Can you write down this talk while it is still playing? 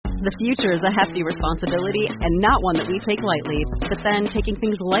The future is a hefty responsibility and not one that we take lightly. But then, taking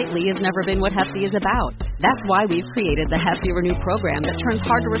things lightly has never been what Hefty is about. That's why we've created the Hefty Renew program that turns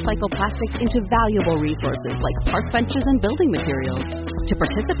hard-to-recycle plastics into valuable resources like park benches and building materials. To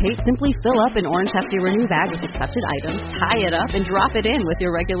participate, simply fill up an orange Hefty Renew bag with accepted items, tie it up, and drop it in with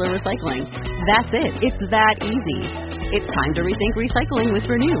your regular recycling. That's it. It's that easy. It's time to rethink recycling with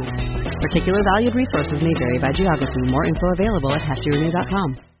Renew. Particular valued resources may vary by geography. More info available at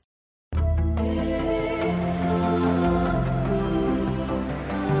heftyrenew.com.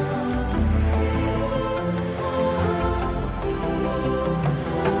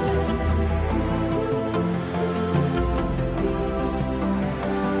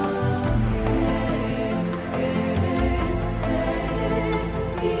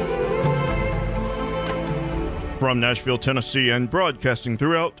 From Nashville, Tennessee, and broadcasting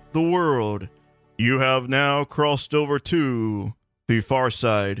throughout the world, you have now crossed over to the far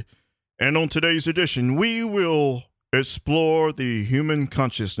side. And on today's edition, we will explore the human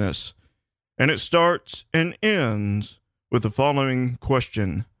consciousness. And it starts and ends with the following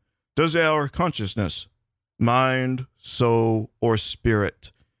question. Does our consciousness, mind, soul, or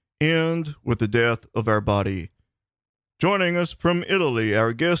spirit, end with the death of our body? Joining us from Italy,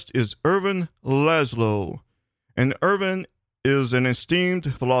 our guest is Ervin Laszlo. And Ervin is an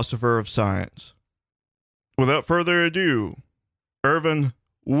esteemed philosopher of science. Without further ado, Ervin,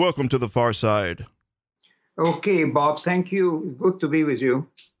 welcome to the far side. Okay, Bob, thank you. It's good to be with you.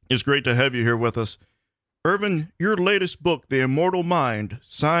 It's great to have you here with us. Ervin, your latest book, The Immortal Mind,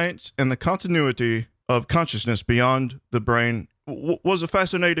 Science and the Continuity of Consciousness Beyond the Brain, was a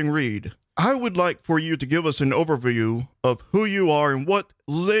fascinating read. I would like for you to give us an overview of who you are and what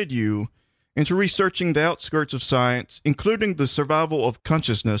led you into researching the outskirts of science, including the survival of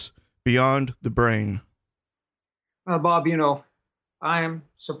consciousness beyond the brain. Well, Bob, I am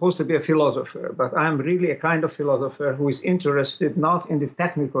supposed to be a philosopher, but I'm really a kind of philosopher who is interested not in the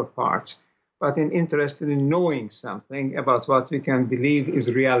technical parts, but interested in knowing something about what we can believe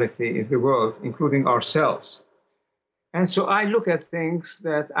is reality, is the world, including ourselves. And so I look at things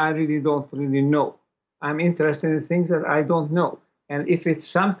that I don't really know. I'm interested in things that I don't know. And if it's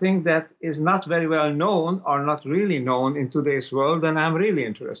something that is not very well known or not really known in today's world, then I'm really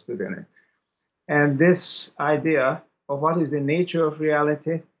interested in it. And this idea of what is the nature of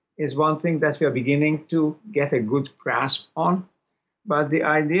reality is one thing that we are beginning to get a good grasp on. But the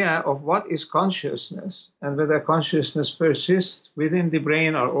idea of what is consciousness and whether consciousness persists within the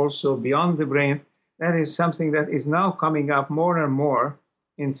brain or also beyond the brain, that is something that is now coming up more and more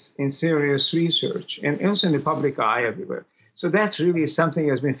in serious research and also in the public eye everywhere. So that's really something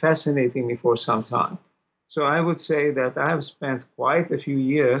that's been fascinating me for some time. So I would say that I have spent quite a few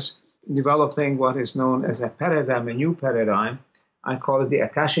years developing what is known as a paradigm, a new paradigm. I call it the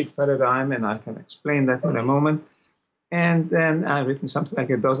Akashic paradigm, and I can explain that in a moment. And then I've written something like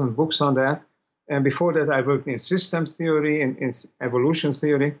a dozen books on that. And before that, I worked in systems theory and in evolution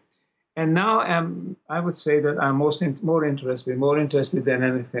theory. And now I would say that I'm more interested than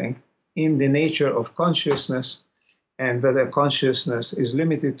anything in the nature of consciousness, and whether consciousness is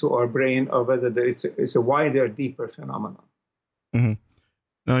limited to our brain or whether it's a wider, deeper phenomenon. Mm-hmm.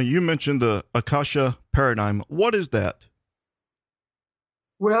 Now, you mentioned the Akasha paradigm. What is that?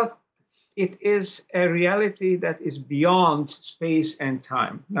 Well, it is a reality that is beyond space and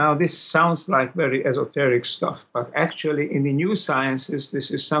time. Now, this sounds like very esoteric stuff, but actually in the new sciences, this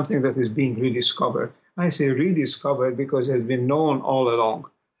is something that is being rediscovered. I say rediscovered because it has been known all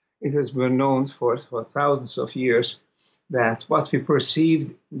along. It has been known for thousands of years that what we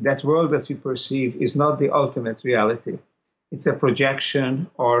perceive, that world that we perceive, is not the ultimate reality. It's a projection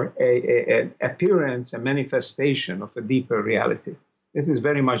or an appearance, a manifestation of a deeper reality. This is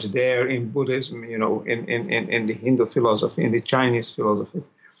very much there in Buddhism, in the Hindu philosophy, in the Chinese philosophy.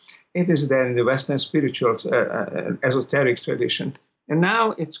 It is there in the Western spiritual, esoteric tradition. And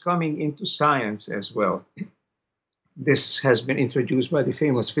now it's coming into science as well. This has been introduced by the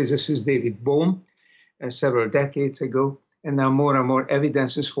famous physicist David Bohm several decades ago, and now more and more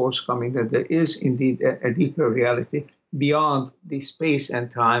evidence is forthcoming that there is indeed a deeper reality beyond the space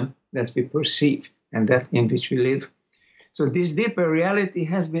and time that we perceive and that in which we live. So this deeper reality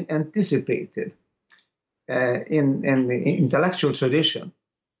has been anticipated in the intellectual tradition.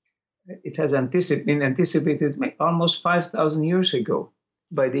 It has been anticipated almost 5,000 years ago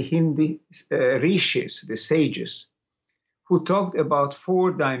by the Hindi rishis, the sages, who talked about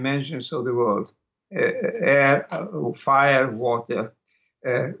 4 dimensions of the world: air, fire, water,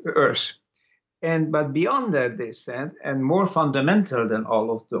 earth. But beyond that, they said, and more fundamental than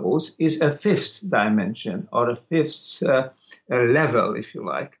all of those, is a 5th dimension, or a 5th level, if you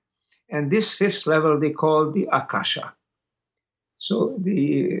like. And this fifth level they call the Akasha. So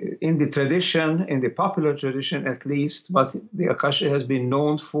in the tradition, in the popular tradition at least, what the Akasha has been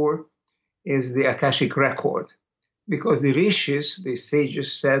known for is the Akashic record. Because the rishis, the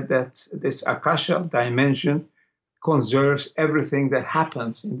sages, said that this Akasha dimension conserves everything that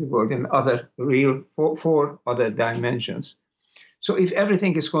happens in the world in other real, four other dimensions. So if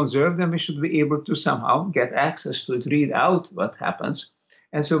everything is conserved, then we should be able to somehow get access to it, read out what happens.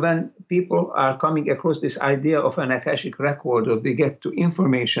 And so when people are coming across this idea of an Akashic record, or they get to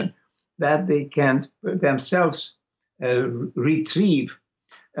information that they can themselves retrieve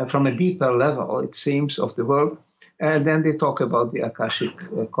from a deeper level, it seems, of the world, and then they talk about the Akashic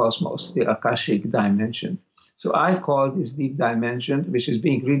cosmos, the Akashic dimension. So I call this deep dimension, which is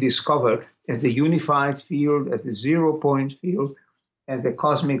being rediscovered as the unified field, as the 0 point field, as a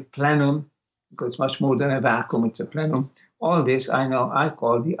cosmic plenum, because it's much more than a vacuum, it's a plenum. All this I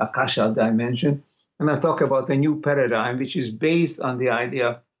call the Akasha dimension. And I talk about a new paradigm, which is based on the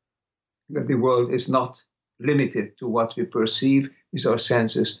idea that the world is not limited to what we perceive with our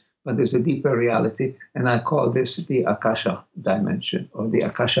senses, but there's a deeper reality. And I call this the Akasha dimension, or the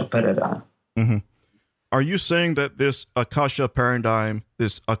Akasha paradigm. Mm-hmm. Are you saying that this Akasha paradigm,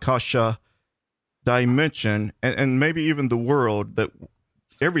 this Akasha dimension, and maybe even the world, that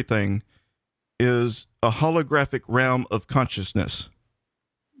everything is a holographic realm of consciousness?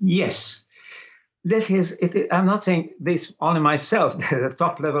 Yes. I'm not saying this only myself. The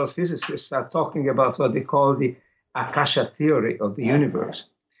top level physicists are talking about what they call the Akasha theory of the universe,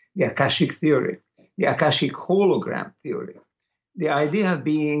 the Akashic theory, the Akashic hologram theory. The idea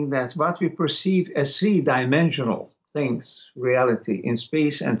being that what we perceive as three-dimensional things, reality in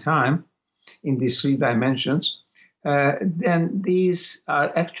space and time, in these three dimensions, then these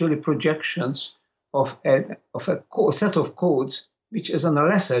are actually projections of a set of codes, which is on a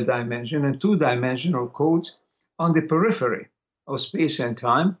lesser dimension, and two-dimensional codes on the periphery of space and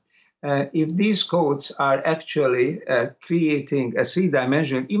time. If these codes are actually creating a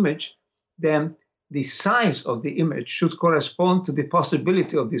three-dimensional image, then the size of the image should correspond to the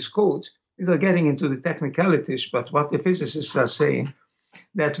possibility of these codes. Without getting into the technicalities, but what the physicists are saying,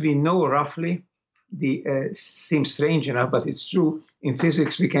 that we know roughly, seems strange enough, but it's true. In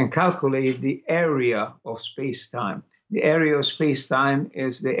physics, we can calculate the area of space-time. The area of space-time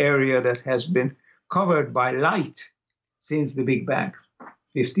is the area that has been covered by light since the Big Bang,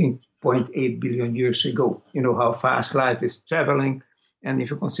 15.8 billion years ago. You know how fast light is traveling. And if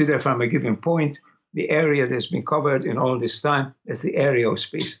you consider from a given point, the area that's been covered in all this time, that's the area of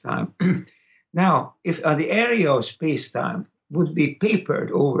space-time. Now, if the area of space-time would be papered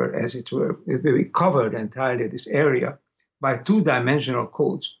over, as it were, if they covered entirely this area by two-dimensional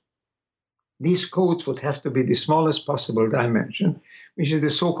codes, these codes would have to be the smallest possible dimension, which is the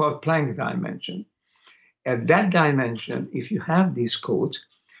so-called Planck dimension. At that dimension, if you have these codes,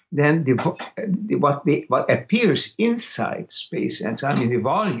 then what appears inside space and time in the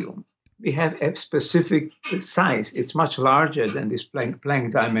volume, we have a specific size. It's much larger than this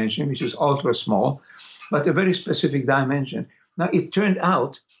Planck dimension, which is ultra small, but a very specific dimension. Now, it turned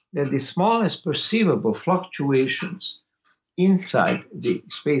out that the smallest perceivable fluctuations inside the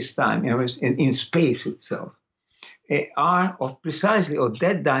space-time, in space itself, are precisely of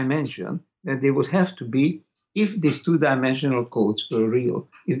that dimension that they would have to be if these two-dimensional codes were real,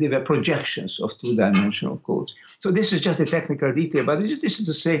 if they were projections of two-dimensional codes. So this is just a technical detail, but this is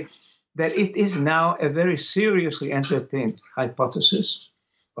to say that it is now a very seriously entertained hypothesis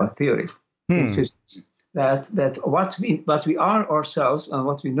or theory in physics, that what we are ourselves and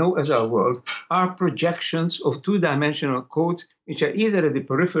what we know as our world are projections of two-dimensional codes, which are either at the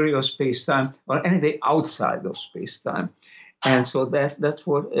periphery of space-time or anyway outside of space-time. And so that's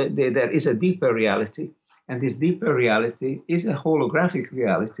what there is a deeper reality. And this deeper reality is a holographic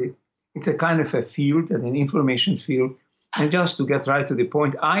reality. It's a kind of a field, an information field. And just to get right to the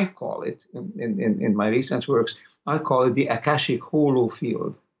point, I call it, in my recent works, I call it the Akashic holo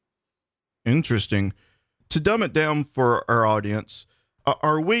field. Interesting. To dumb it down for our audience,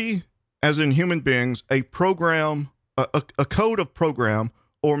 are we, as in human beings, a program, a code of program,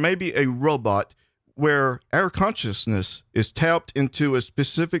 or maybe a robot where our consciousness is tapped into a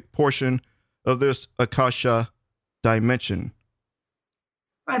specific portion of this Akasha dimension?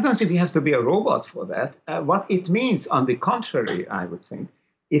 I don't think we have to be a robot for that. What it means, on the contrary, I would think,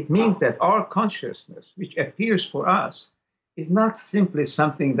 it means that our consciousness, which appears for us, is not simply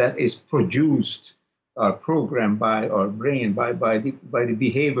something that is produced or programmed by our brain, by the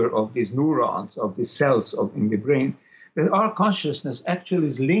behavior of these neurons, of the cells in the brain, that our consciousness actually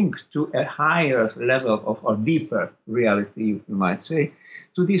is linked to a higher level of, or deeper reality, you might say,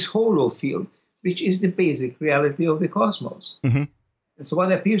 to this hollow field, which is the basic reality of the cosmos. Mm-hmm. And so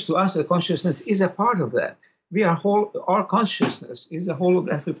what appears to us as consciousness is a part of that. Our consciousness is a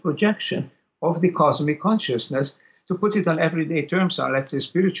holographic projection of the cosmic consciousness. To put it on everyday terms, or let's say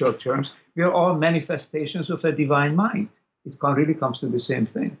spiritual terms, we are all manifestations of a divine mind. It really comes to the same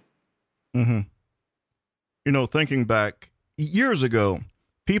thing. Mm-hmm. You know, thinking back years ago,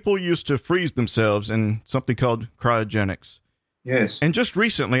 people used to freeze themselves in something called cryogenics. Yes. And just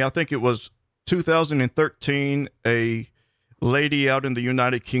recently, I think it was 2013, a lady out in the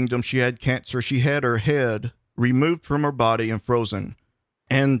United Kingdom, she had cancer. She had her head removed from her body and frozen.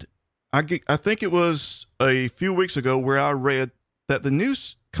 And I think it was a few weeks ago where I read that the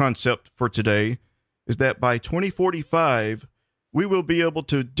news concept for today is that by 2045, we will be able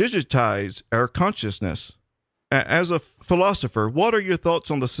to digitize our consciousness. As a philosopher, what are your thoughts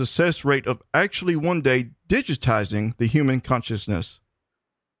on the success rate of actually one day digitizing the human consciousness?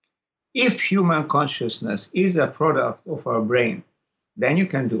 If human consciousness is a product of our brain, then you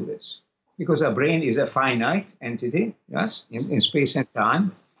can do this. Because our brain is a finite entity, yes, in space and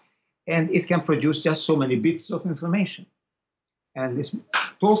time, and it can produce just so many bits of information. And this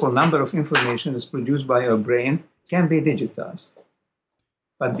total number of information that's produced by our brain can be digitized.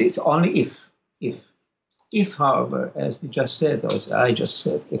 But it's only if, however, as you just said, or as I just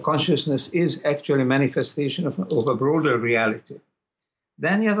said, a consciousness is actually a manifestation of a broader reality,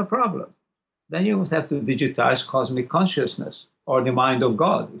 then you have a problem. Then you would have to digitize cosmic consciousness, or the mind of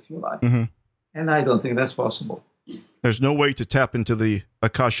God, if you like. Mm-hmm. And I don't think that's possible. There's no way to tap into the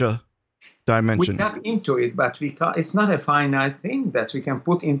Akasha dimension. We tap into it, but we can't. It's not a finite thing that we can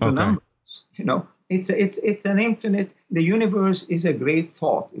put into numbers. You know, it's an infinite. The universe is a great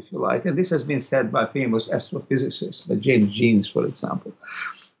thought, if you like, and this has been said by famous astrophysicists, like James Jeans, for example.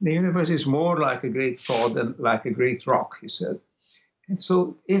 The universe is more like a great thought than like a great rock, he said. And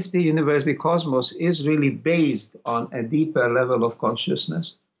so, if the universe, the cosmos, is really based on a deeper level of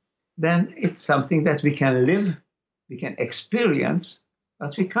consciousness, then it's something that we can live, we can experience,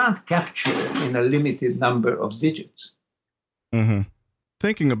 but we can't capture in a limited number of digits. Mm-hmm.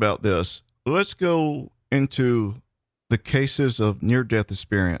 Thinking about this, let's go into the cases of near-death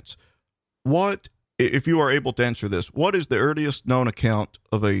experience. What, if you are able to answer this, what is the earliest known account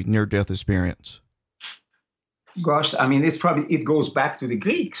of a near-death experience? Gosh, I mean, it goes back to the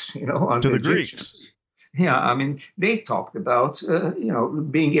Greeks, you know. To the Greeks. Yeah, I mean, they talked about,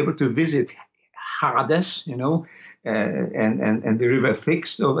 being able to visit Hades, and the river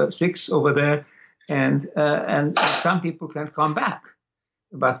Styx over there, and some people can come back,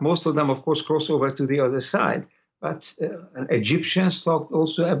 but most of them, of course, cross over to the other side. But Egyptians talked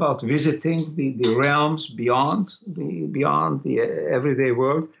also about visiting the realms beyond the everyday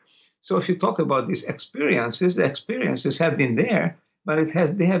world. So if you talk about these experiences, the experiences have been there, but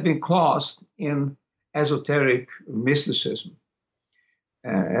they have been classed in esoteric mysticism.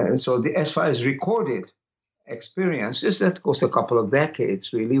 So as far as recorded experiences, that goes a couple of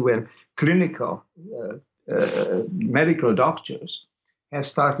decades, really, when clinical medical doctors have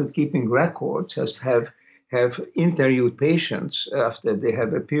started keeping records, have interviewed patients after they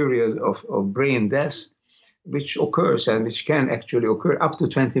have a period of brain death, which occurs and which can actually occur up to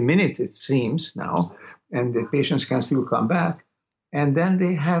 20 minutes, it seems now, and the patients can still come back. And then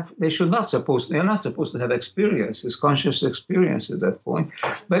they're not supposed to have experiences, conscious experience at that point.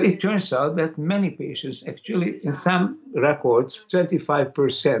 But it turns out that many patients, actually, in some records,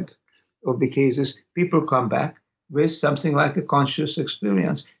 25% of the cases, people come back with something like a conscious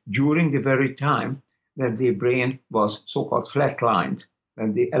experience during the very time that the brain was so-called flatlined,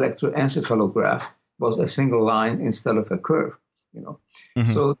 and the electroencephalograph was a single line instead of a curve.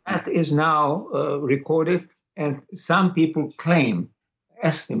 Mm-hmm. So that is now recorded. And some people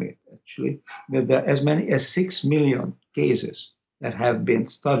estimate actually, that there are as many as 6 million cases that have been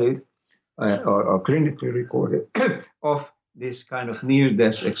studied or clinically recorded of this kind of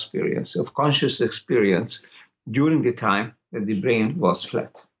near-death experience, of conscious experience during the time that the brain was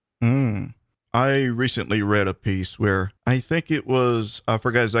flat. I recently read a piece where I think I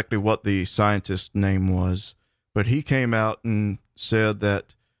forgot exactly what the scientist's name was, but he came out and said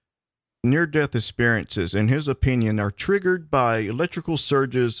that near-death experiences, in his opinion, are triggered by electrical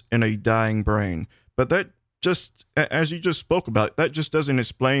surges in a dying brain. But that just, as you just spoke about, that just doesn't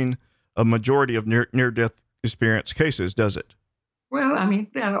explain a majority of near-death experience cases, does it? Well, I mean,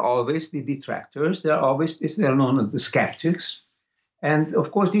 there are always the detractors. They're known as the skeptics. And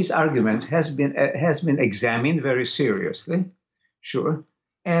of course, these arguments has been examined very seriously, sure.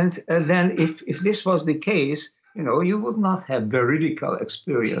 And then if this was the case, you would not have veridical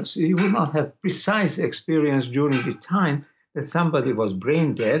experience. You would not have precise experience during the time that somebody was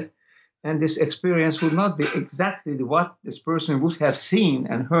brain dead. And this experience would not be exactly what this person would have seen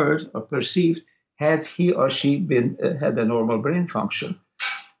and heard or perceived had he or she been had a normal brain function.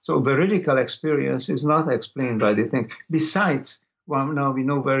 So veridical experience is not explained by the thing. Besides, well, now we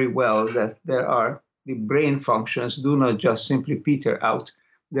know very well that the brain functions do not just simply peter out.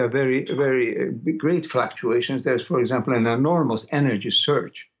 There are very, very great fluctuations. There's, for example, an enormous energy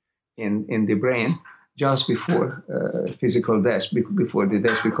surge in the brain just before physical death, before the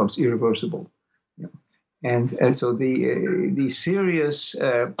death becomes irreversible. Yeah. And so the serious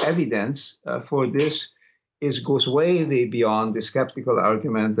evidence for this goes way beyond the skeptical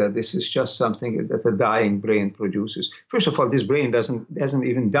argument that this is just something that a dying brain produces. First of all, this brain hasn't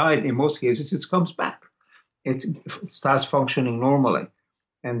even died in most cases. It comes back. It starts functioning normally.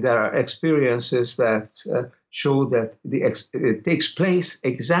 And there are experiences that show that it takes place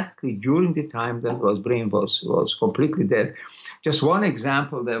exactly during the time that the brain was completely dead. Just one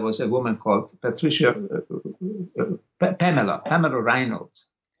example, there was a woman called Pamela Reynolds.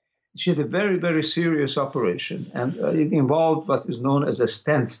 She had a very, very serious operation, and it involved what is known as a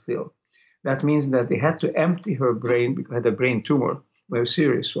standstill. That means that they had to empty her brain, because she had a brain tumor, a very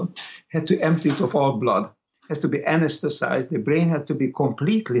serious one, had to empty it of all blood, has to be anesthetized. The brain had to be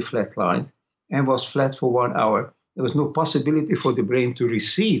completely flatlined and was flat for 1 hour. There was no possibility for the brain to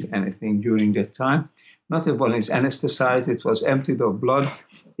receive anything during that time. Not only it's anesthetized, it was emptied of blood.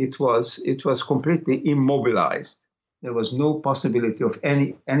 It was completely immobilized. There was no possibility of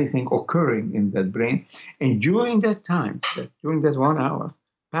anything occurring in that brain. And during that time, during that 1 hour,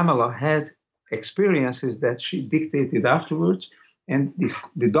 Pamela had experiences that she dictated afterwards. And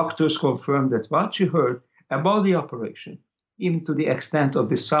the doctors confirmed that what she heard about the operation, even to the extent of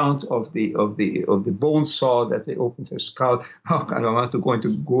the sound of the bone saw that they opened her skull. I don't want to go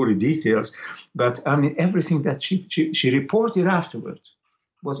into gory details, but I mean everything that she reported afterwards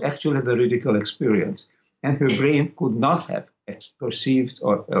was actually a veridical experience, and her brain could not have perceived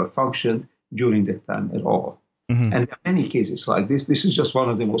or functioned during that time at all. Mm-hmm. And there are many cases like this. This is just one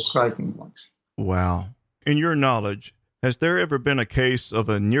of the most striking ones. Wow! In your knowledge, has there ever been a case of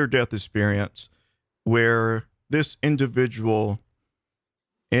a near-death experience where this individual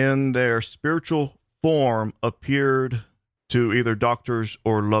in their spiritual form appeared to either doctors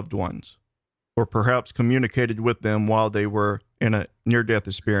or loved ones, or perhaps communicated with them while they were in a near-death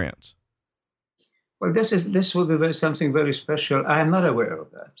experience? Well, this would be something very special. I am not aware of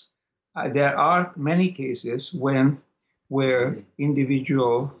that. There are many cases where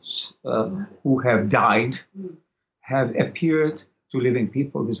individuals who have died have appeared to living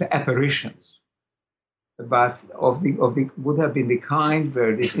people. These are apparitions. But would have been the kind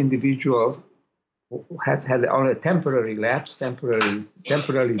where this individual had only a temporary lapse,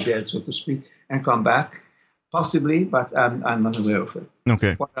 temporarily dead, so to speak, and come back, possibly, but I'm not aware of it.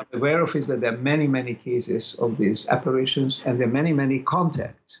 Okay. What I'm aware of is that there are many, many cases of these apparitions, and there are many, many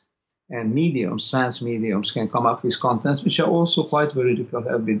contacts. And mediums, trance mediums, can come up with contacts, which are also quite veridical,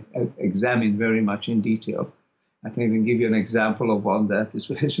 have been examined very much in detail. I can even give you an example of one that is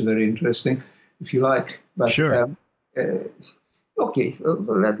very interesting, if you like. But, sure. Okay,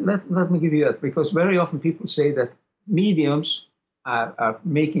 let me give you that, because very often people say that mediums are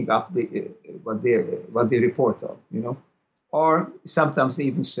making up what they report on, or sometimes they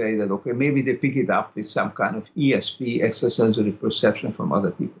even say that, okay, maybe they pick it up with some kind of ESP, extrasensory perception, from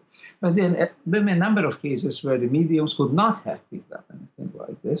other people. But then there are a number of cases where the mediums could not have picked up anything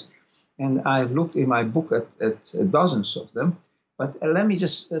like this. And I've looked in my book at dozens of them. But let me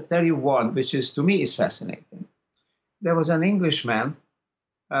just tell you one, which to me is fascinating. There was an Englishman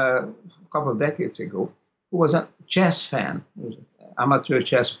a couple of decades ago who was a chess fan, he was an amateur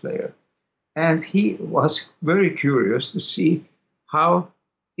chess player. And he was very curious to see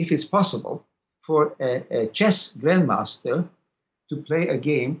if it's possible for a chess grandmaster to play a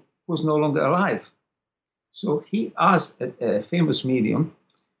game who's no longer alive. So he asked a famous medium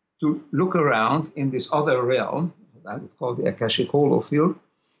to look around in this other realm, I would call the Akashic Holo field,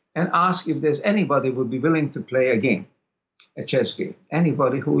 and ask if there's anybody who would be willing to play a chess game,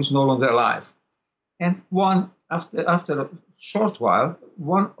 anybody who is no longer alive. And after a short while,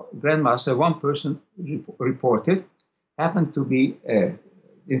 one grandmaster, one person reported, happened to be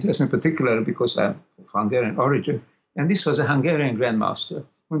interesting in particular because I'm of Hungarian origin, and this was a Hungarian grandmaster.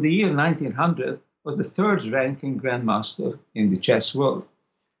 In the year 1900, was the third ranking grandmaster in the chess world.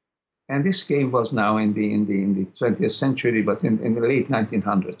 And this game was now in the 20th century, but in the late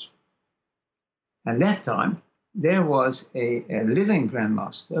 1900s. And that time, there was a living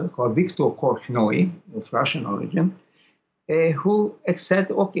grandmaster called Viktor Korchnoi, of Russian origin, who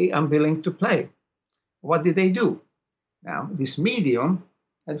said, okay, I'm willing to play. What did they do? Now, this medium,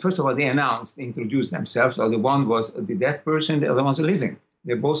 and first of all, they introduced themselves. So the one was the dead person, the other one's a living.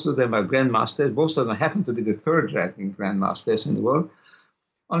 Both of them are grandmasters. Both of them happen to be the third ranking grandmasters in the world.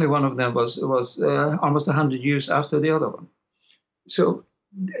 Only one of them was almost 100 years after the other one. So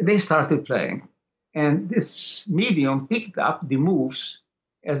they started playing. And this medium picked up the moves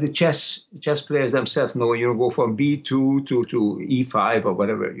as the chess players themselves know. You go from B2 to E5 or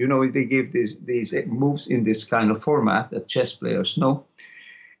whatever. They give these moves in this kind of format that chess players know.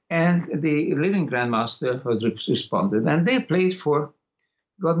 And the living grandmaster has responded. And they played for,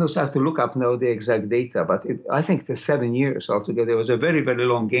 God knows, I have to look up now the exact data, but I think it's 7 years altogether. It was a very, very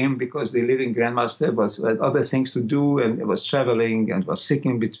long game because the living grandmaster had other things to do and it was traveling and was sick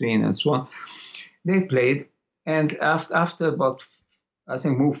in between and so on. They played, and after about, I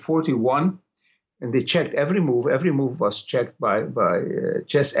think, move 41, and they checked every move. Every move was checked by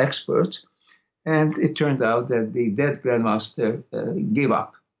chess experts, and it turned out that the dead grandmaster gave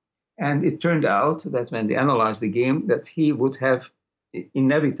up. And it turned out that when they analyzed the game, that he would have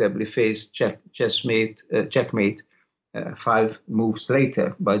inevitably faced checkmate 5 moves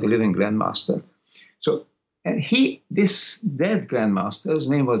later by the living grandmaster. So, and this dead grandmaster, his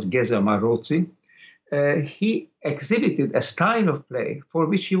name was Geza Marozzi, he exhibited a style of play for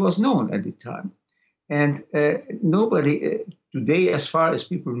which he was known at the time. And nobody today, as far as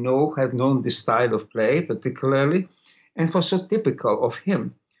people know, had known this style of play particularly, and it was so typical of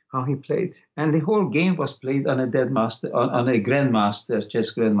him, how he played. And the whole game was played on a chess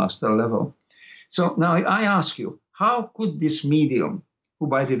grandmaster level. So now I ask you, how could this medium, who,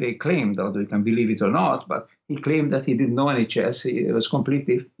 by the way, claimed, although you can believe it or not, but he claimed that he didn't know any chess. It was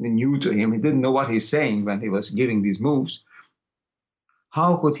completely new to him. He didn't know what he's saying when he was giving these moves.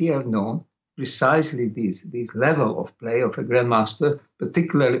 How could he have known precisely this level of play of a grandmaster,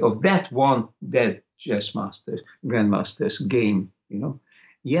 particularly of that one dead grandmaster's game,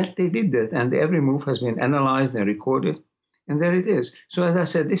 Yet they did that, and every move has been analyzed and recorded, and there it is. So as I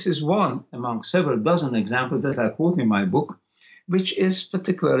said, this is one among several dozen examples that I quote in my book, which is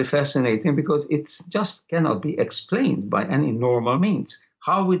particularly fascinating because it just cannot be explained by any normal means.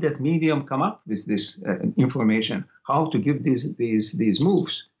 How would that medium come up with this information? How to give these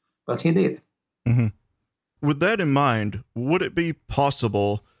moves? But he did. Mm-hmm. With that in mind, would it be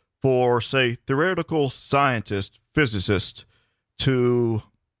possible for, say, theoretical scientists, physicists, to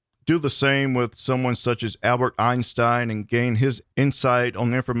do the same with someone such as Albert Einstein and gain his insight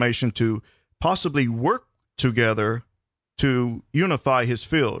on information to possibly work together to unify his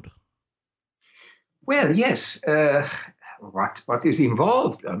field? Well, yes. What is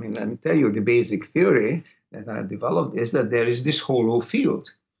involved? I mean, let me tell you, the basic theory that I developed is that there is this hollow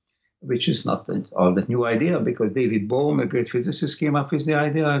field, which is not all that new idea, because David Bohm, a great physicist, came up with the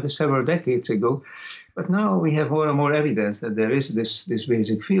idea several decades ago. But now we have more and more evidence that there is this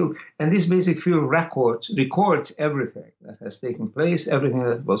basic field, and this basic field records everything that has taken place, everything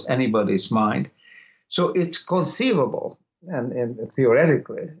that was anybody's mind. So it's conceivable, and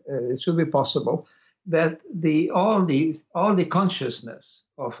theoretically, it should be possible that all the consciousness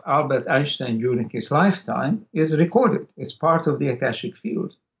of Albert Einstein during his lifetime is recorded. It's part of the Akashic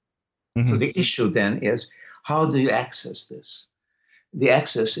field. Mm-hmm. So the issue then is, how do you access this? The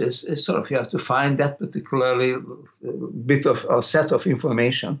access is sort of, you have to find that particularly bit of a set of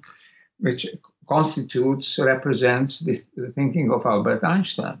information which represents the thinking of Albert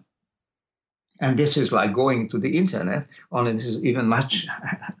Einstein. And this is like going to the internet, only this is even much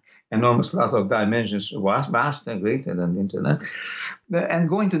enormous lot of dimensions, vast and greater than the internet. And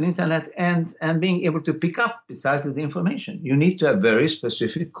going to the internet and being able to pick up precisely the information. You need to have very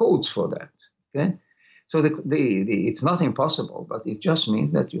specific codes for that. Okay? So it's not impossible, but it just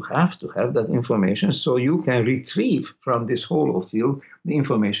means that you have to have that information so you can retrieve from this hollow field the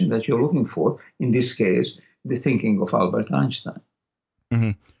information that you're looking for, in this case, the thinking of Albert Einstein.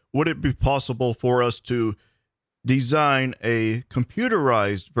 Mm-hmm. Would it be possible for us to design a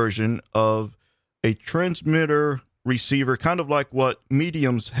computerized version of a transmitter receiver, kind of like what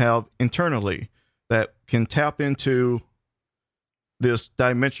mediums have internally, that can tap into this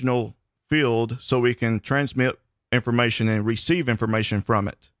dimensional field so we can transmit information and receive information from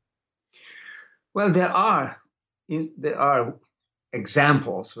it? Well, there are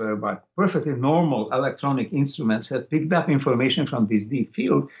examples whereby perfectly normal electronic instruments have picked up information from this deep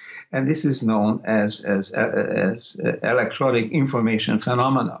field, and this is known as electronic information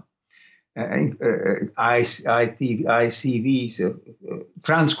phenomena. ICVs,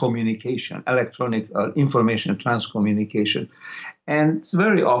 transcommunication, electronic information transcommunication. And it's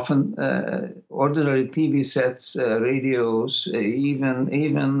very often ordinary TV sets, radios,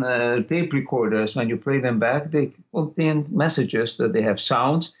 even tape recorders, when you play them back, they contain messages that they have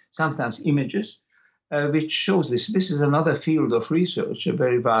sounds, sometimes images, which shows this. This is another field of research, a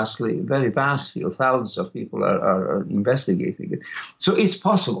very vast field. Thousands of people are investigating it. So it's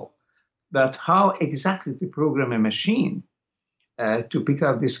possible. But how exactly to program a machine to pick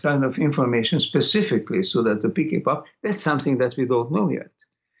up this kind of information specifically so that to pick it up, that's something that we don't know yet.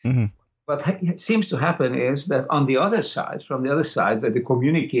 Mm-hmm. What seems to happen is that on the other side, from the other side, the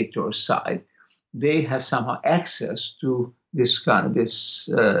communicator's side, they have somehow access to this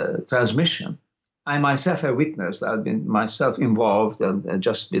transmission. I myself have witnessed. I've been myself involved and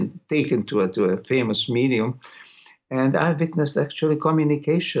just been taken to a famous medium, and I've witnessed actually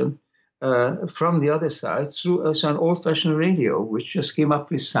communication from the other side through an old-fashioned radio, which just came up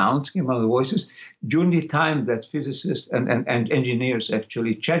with sounds, came up with voices, during the time that physicists and engineers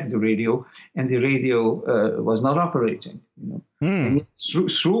actually checked the radio, and the radio was not operating. And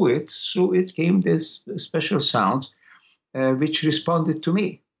through it came this special sound, which responded to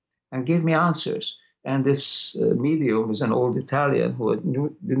me and gave me answers. And this medium was an old Italian who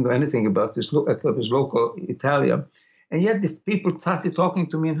didn't know anything about his local Italian. And yet these people started talking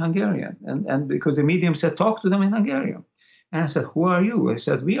to me in Hungarian. And because the medium said, talk to them in Hungarian. And I said, who are you? I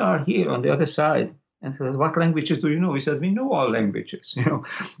said, we are here on the other side. And I said, what languages do you know? He said, we know all languages.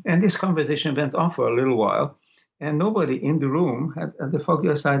 And this conversation went on for a little while. And nobody in the room had the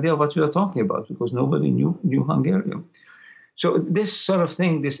foggiest idea of what we were talking about, because nobody knew Hungarian. So this sort of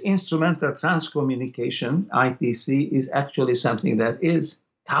thing, this instrumental transcommunication, ITC, is actually something that is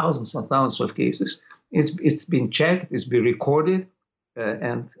thousands and thousands of cases. It's been checked, it's been recorded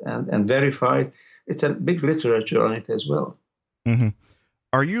and verified. It's a big literature on it as well. Mm-hmm.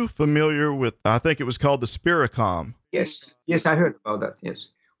 Are you familiar with, I think it was called the Spiricom? Yes, I heard about that, yes.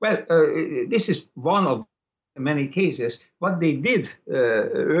 Well, this is one of many cases. What they did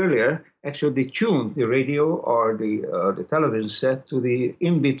earlier, actually they tuned the radio or the television set to the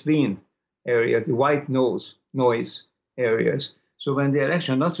in-between area, the white noise areas. So when they're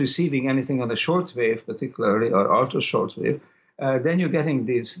actually not receiving anything on the shortwave, particularly, or ultra shortwave, then you're getting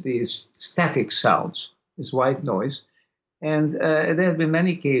these static sounds, this white noise. And there have been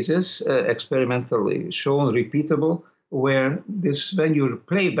many cases experimentally shown, repeatable, where when you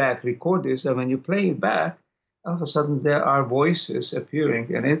play back, record this, and when you play it back, all of a sudden there are voices appearing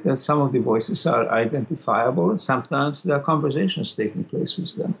in it, and some of the voices are identifiable, and sometimes there are conversations taking place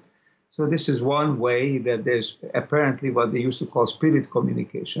with them. So this is one way that there's apparently what they used to call spirit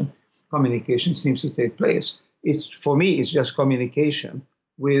communication. Communication seems to take place. For me, it's just communication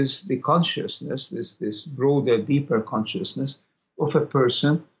with the consciousness, this broader, deeper consciousness of a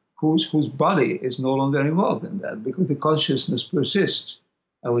person whose body is no longer involved in that, because the consciousness persists.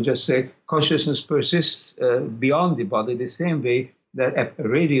 I would just say consciousness persists beyond the body, the same way that a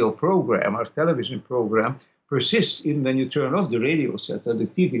radio program or television program persists even when you turn off the radio set or the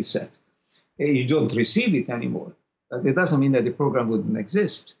TV set. You don't receive it anymore. But it doesn't mean that the program wouldn't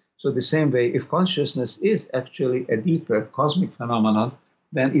exist. So the same way, if consciousness is actually a deeper cosmic phenomenon,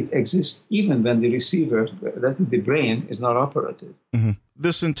 then it exists even when the receiver, that's the brain, is not operative. Mm-hmm.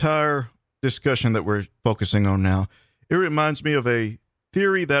 This entire discussion that we're focusing on now, it reminds me of a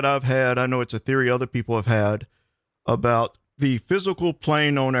theory that I've had. I know it's a theory other people have had about the physical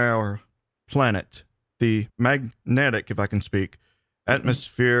plane on our planet, the magnetic, if I can speak,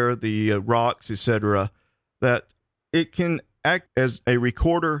 atmosphere, the rocks, etc., that it can act as a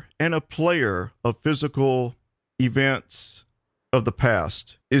recorder and a player of physical events of the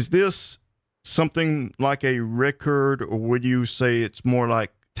past. Is this something like a record, or would you say it's more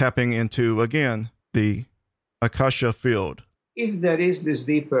like tapping into, again, the Akasha field? If there is this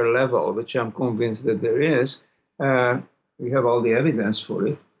deeper level, which I'm convinced that there is, we have all the evidence for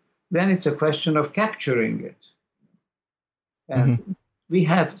it, then it's a question of capturing it. And we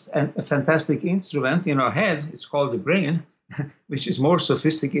have a fantastic instrument in our head, it's called the brain, which is more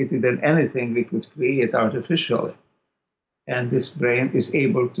sophisticated than anything we could create artificially. And this brain is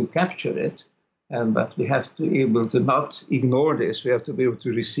able to capture it, but we have to be able to not ignore this. We have to be able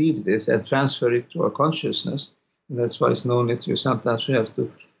to receive this and transfer it to our consciousness. And that's why it's known that sometimes we have to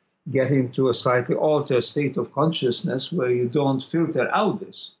get into a slightly altered state of consciousness where you don't filter out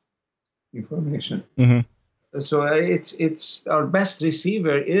this information. Mm-hmm. So it's our best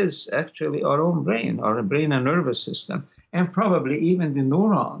receiver is actually our own brain, our brain and nervous system, and probably even the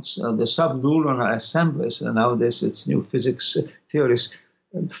neurons, the subneuronal assemblies. And nowadays it's new physics theories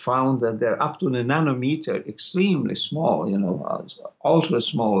found that they're up to the nanometer, extremely small, ultra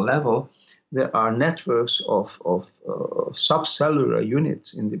small level. There are networks of subcellular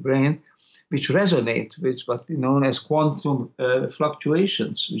units in the brain which resonate with what we know as quantum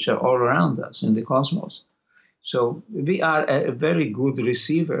fluctuations, which are all around us in the cosmos. So we are a very good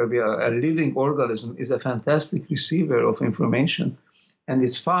receiver. We are a living organism, is a fantastic receiver of information, and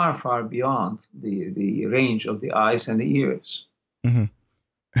it's far, far beyond the range of the eyes and the ears. Mm-hmm.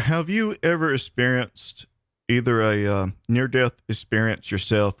 Have you ever experienced either a near-death experience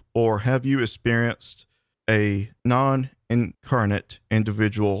yourself, or have you experienced a non-incarnate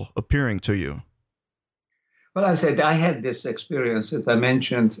individual appearing to you? Well, I said I had this experience that I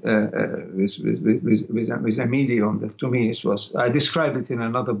mentioned with a medium that to me I described it in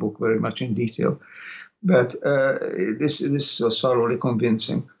another book very much in detail, but this was thoroughly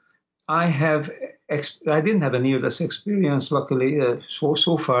convincing. I didn't have a near-death experience, luckily.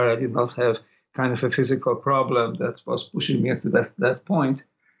 So far, I did not have kind of a physical problem that was pushing me to that point.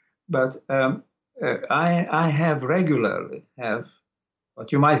 But I have regularly have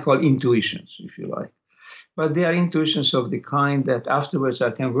what you might call intuitions, if you like. But they are intuitions of the kind that afterwards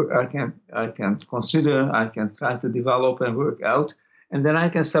I can consider, I can try to develop and work out, and then I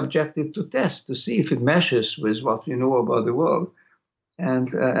can subject it to test to see if it meshes with what we know about the world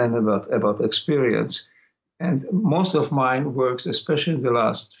and about experience. And most of my works, especially in the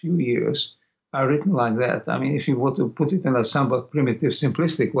last few years, are written like that. I mean, if you were to put it in a somewhat primitive,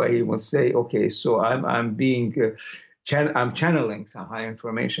 simplistic way, you would say, okay, so I'm channeling some high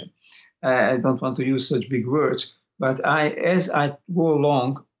information. I don't want to use such big words, but as I go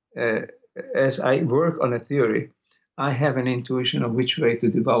along, as I work on a theory, I have an intuition of which way to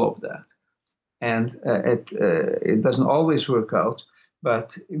develop that. And it doesn't always work out,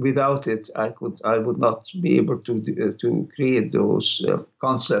 but without it, I would not be able to create those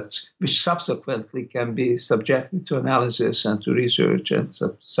concepts, which subsequently can be subjected to analysis and to research, and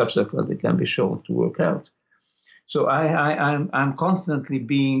subsequently can be shown to work out. So I'm constantly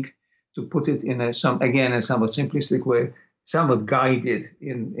being, to put it in a somewhat simplistic way, somewhat guided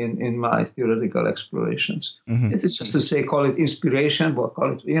in my theoretical explorations. Mm-hmm. It's just to say, call it inspiration, or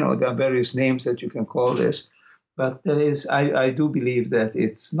call it, there are various names that you can call this. But there is, I do believe that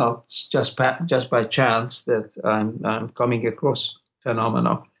it's not just by chance that I'm coming across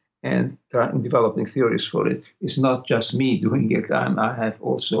phenomena and developing theories for it. It's not just me doing it. I have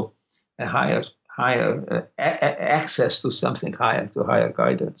also a higher access to something higher, to higher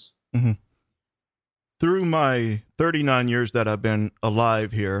guidance. Mm-hmm. Through my 39 years that I've been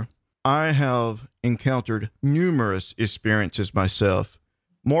alive here, I have encountered numerous experiences myself,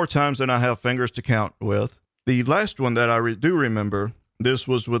 more times than I have fingers to count with. The last one that I do remember, this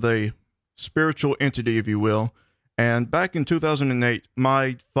was with a spiritual entity, if you will. And back in 2008,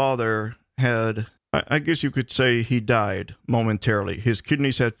 my father had, I guess you could say, he died momentarily. His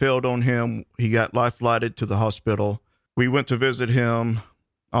kidneys had failed on him. He got life-flighted to the hospital. We went to visit him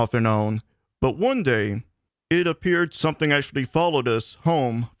off and on. But one day, it appeared something actually followed us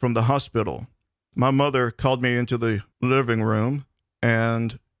home from the hospital. My mother called me into the living room,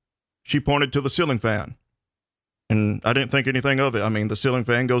 and she pointed to the ceiling fan. And I didn't think anything of it. I mean, the ceiling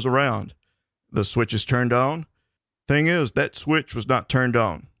fan goes around. The switch is turned on. Thing is, that switch was not turned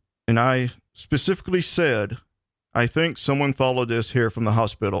on. And I specifically said, I think someone followed us here from the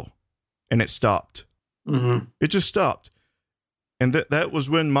hospital. And it stopped. Mm-hmm. It just stopped. And that was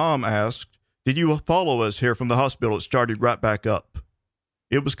when Mom asked, did you follow us here from the hospital? It started right back up.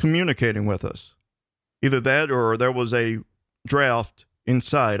 It was communicating with us. Either that or there was a draft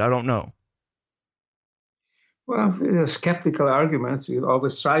inside. I don't know. Well, skeptical arguments, you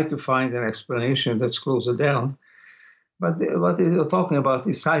always try to find an explanation that's closer down. But what you're talking about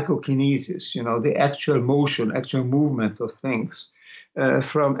is psychokinesis, the actual motion, actual movement of things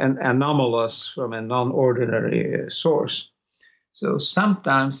from an anomalous, from a non-ordinary source. So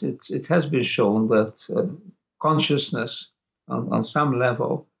sometimes it has been shown that consciousness on some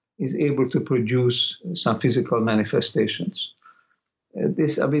level is able to produce some physical manifestations.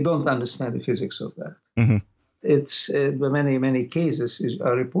 We don't understand the physics of that. Mm-hmm. It's many cases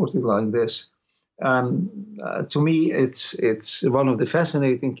are reported like this. To me, it's one of the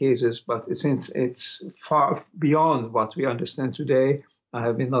fascinating cases, but since it's far beyond what we understand today, I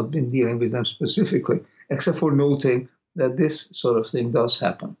have not been dealing with them specifically, except for noting that this sort of thing does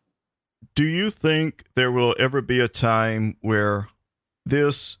happen. Do you think there will ever be a time where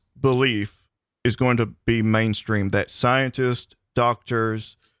this belief is going to be mainstream, that scientists,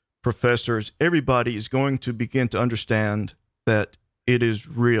 doctors, professors, everybody is going to begin to understand that it is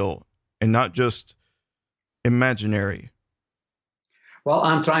real and not just imaginary? Well,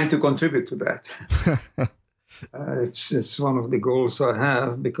 I'm trying to contribute to that. It's one of the goals I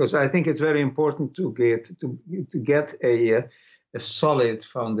have, because I think it's very important to get a solid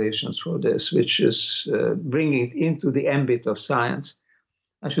foundations for this, which is bringing it into the ambit of science.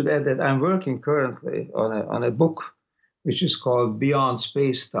 I should add that I'm working currently on a book which is called Beyond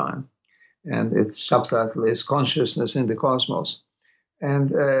Space-Time, and its subtitle is Consciousness in the Cosmos.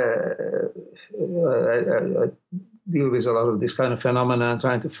 And I deal with a lot of this kind of phenomena and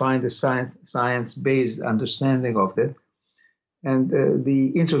trying to find a science-based understanding of it. And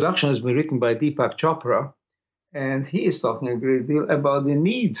the introduction has been written by Deepak Chopra, and he is talking a great deal about the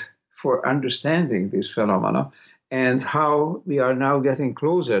need for understanding this phenomena and how we are now getting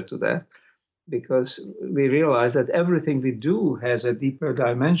closer to that, because we realize that everything we do has a deeper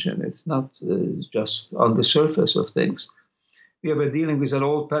dimension. It's not just on the surface of things. We were dealing with an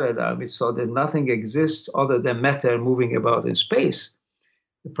old paradigm. We saw that nothing exists other than matter moving about in space.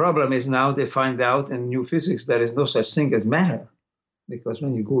 The problem is now they find out in new physics there is no such thing as matter, because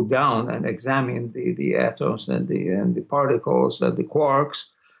when you go down and examine the atoms and the particles and the quarks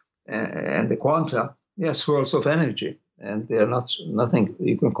and the quanta, they are swirls of energy, and they are nothing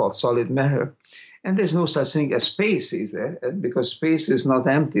you can call solid matter. And there's no such thing as space either, because space is not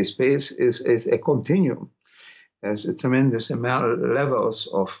empty. Space is a continuum. As a tremendous amount of levels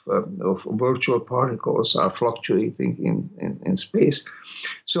of virtual particles are fluctuating in space.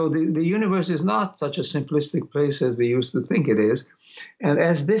 So the universe is not such a simplistic place as we used to think it is. And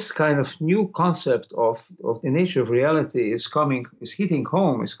as this kind of new concept of the nature of reality is hitting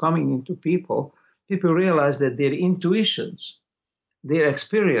home, is coming into people realize that their intuitions, their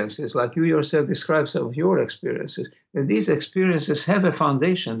experiences, like you yourself described some of your experiences, that these experiences have a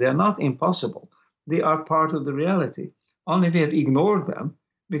foundation. They are not impossible. They are part of the reality. Only we have ignored them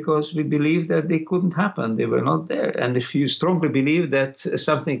because we believe that they couldn't happen. They were not there. And if you strongly believe that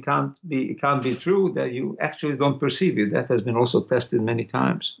something can't be true, that you actually don't perceive it. That has been also tested many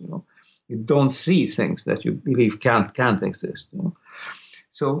times. You don't see things that you believe can't exist.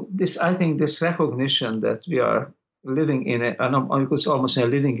 So I think this recognition that we are living in almost a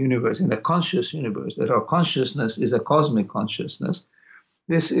living universe, in a conscious universe, that our consciousness is a cosmic consciousness.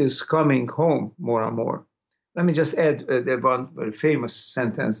 This is coming home more and more. Let me just add one very famous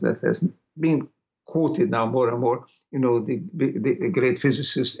sentence that has been quoted now more and more. The great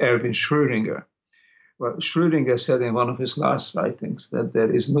physicist Ervin Schrödinger. Well, Schrödinger said in one of his last writings that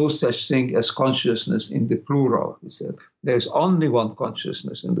there is no such thing as consciousness in the plural. He said there's only one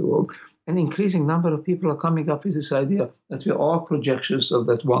consciousness in the world. An increasing number of people are coming up with this idea that we're all projections of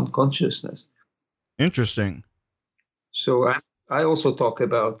that one consciousness. Interesting. So I also talk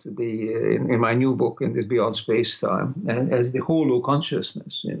about in my new book, in this Beyond Space-Time, and as the holo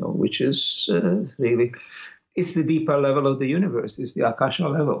consciousness, which is really, it's the deeper level of the universe. It's the Akasha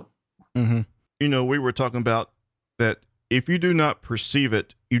level. Mm-hmm. We were talking about that if you do not perceive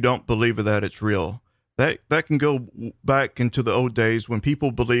it, you don't believe that it's real. That can go back into the old days when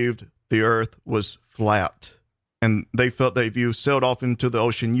people believed the earth was flat and they felt that if you sailed off into the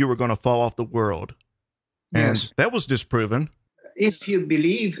ocean, you were going to fall off the world. And yes, that was disproven. If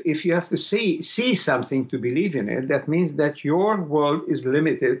you have to see something to believe in it, that means that your world is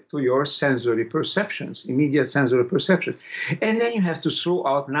limited to your sensory perceptions, immediate sensory perception. And then you have to throw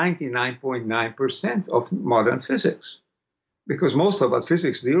out 99.9% of modern physics. Because most of what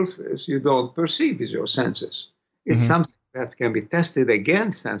physics deals with, you don't perceive with your senses. It's something that can be tested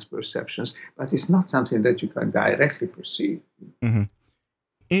against sense perceptions, but it's not something that you can directly perceive. Mm-hmm.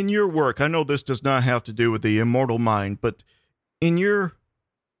 In your work, I know this does not have to do with the immortal mind, but in your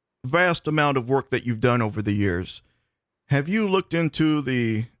vast amount of work that you've done over the years, have you looked into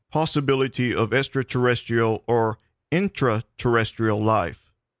the possibility of extraterrestrial or intraterrestrial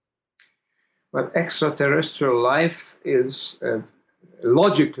life? Well, extraterrestrial life is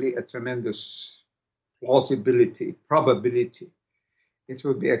logically a tremendous probability. It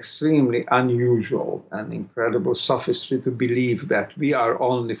would be extremely unusual and incredible sophistry to believe that we are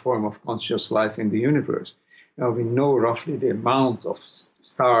only form of conscious life in the universe. We know roughly the amount of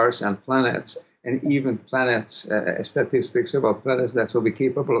stars and planets, and even planets, statistics about planets that will be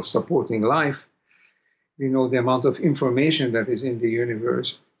capable of supporting life. We know the amount of information that is in the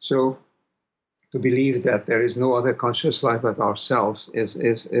universe. So to believe that there is no other conscious life but ourselves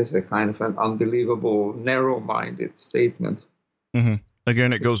is a kind of an unbelievable, narrow-minded statement. Mm-hmm.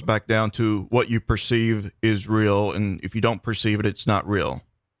 Again, it goes back down to what you perceive is real, and if you don't perceive it, it's not real.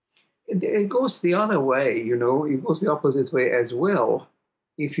 It goes the other way, it goes the opposite way as well.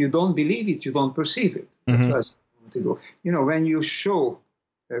 If you don't believe it, you don't perceive it. That's where I want to go. When you show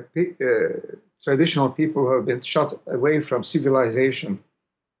traditional people who have been shut away from civilization,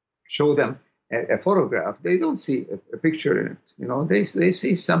 show them a photograph, they don't see a picture in it. They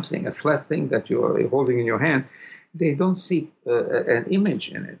see something, a flat thing that you're holding in your hand. They don't see an image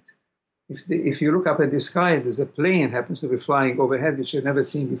in it. If you look up at the sky, there's a plane happens to be flying overhead, which you've never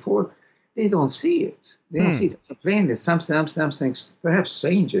seen before. They don't see it. They don't see it. It's a plane. There's something perhaps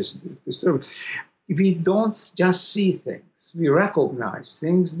strange, disturbing. We don't just see things. We recognize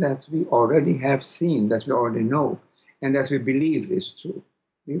things that we already have seen, that we already know, and that we believe is true.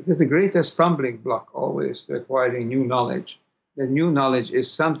 There's the greatest stumbling block always to acquiring new knowledge. The new knowledge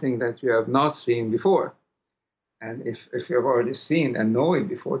is something that you have not seen before. And if you have already seen and know it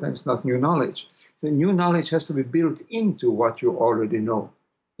before, then it's not new knowledge. So new knowledge has to be built into what you already know.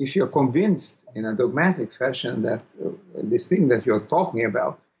 If you're convinced in a dogmatic fashion that this thing that you're talking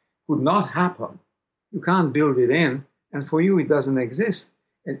about could not happen, you can't build it in, and for you it doesn't exist.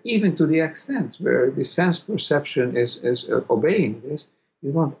 And even to the extent where the sense perception is obeying this,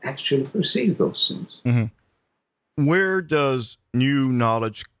 you don't actually perceive those things. Mm-hmm. Where does new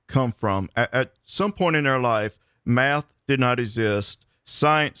knowledge come from? At some point in our life, math did not exist,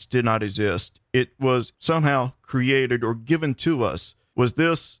 science did not exist. It was somehow created or given to us. Was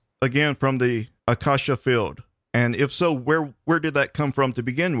this, again, from the Akasha field? And if so, where did that come from to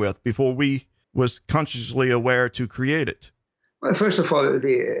begin with before we was consciously aware to create it? Well, first of all,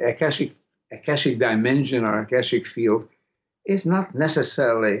 the Akashic dimension or Akashic field is not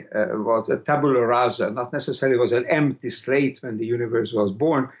necessarily was a tabula rasa, not necessarily was an empty slate when the universe was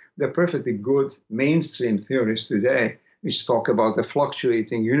born. There are perfectly good mainstream theories today which talk about a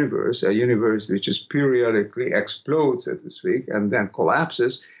fluctuating universe, a universe which is periodically explodes, so to speak, and then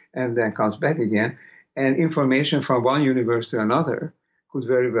collapses and then comes back again. And information from one universe to another could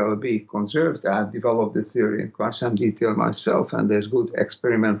very well be conserved. I've developed this theory in quite some detail myself, and there's good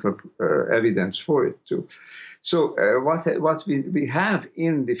experimental evidence for it too. So what we have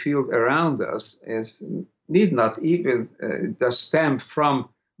in the field around us need not even just stem from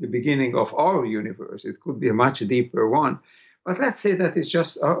the beginning of our universe. It could be a much deeper one. But let's say that it's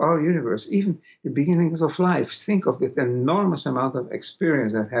just our universe, even the beginnings of life. Think of this enormous amount of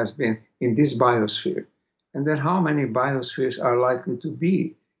experience that has been in this biosphere. And then how many biospheres are likely to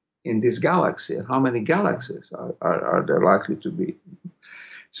be in this galaxy? And how many galaxies are there likely to be?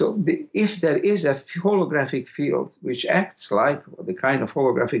 So if there is a holographic field which acts like the kind of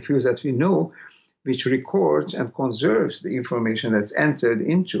holographic fields that we know, which records and conserves the information that's entered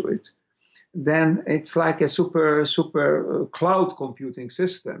into it, then it's like a super cloud computing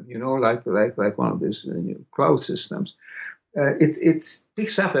system, like one of these cloud systems. It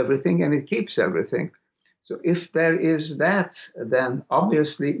picks up everything and it keeps everything. So if there is that, then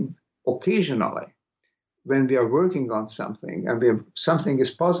obviously occasionally, when we are working on something and something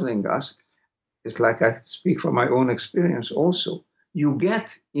is puzzling us, it's like I speak from my own experience also. You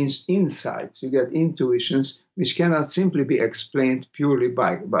get insights, you get intuitions, which cannot simply be explained purely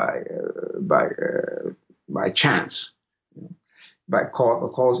by chance, by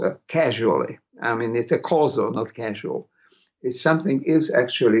casually. I mean, it's a causal, not casual. It's something is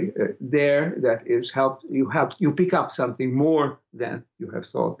actually there that is you pick up something more than you have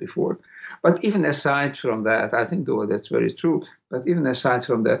thought before. But even aside from that, I think though that's very true. But even aside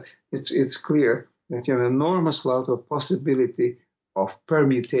from that, it's clear that you have an enormous lot of possibility of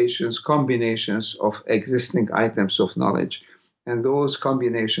permutations, combinations of existing items of knowledge, and those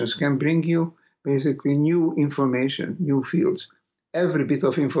combinations can bring you basically new information, new fields. Every bit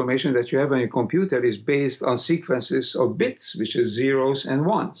of information that you have on your computer is based on sequences of bits, which is zeros and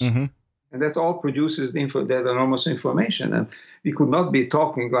ones. Mm-hmm. And that all produces that enormous information. And we could not be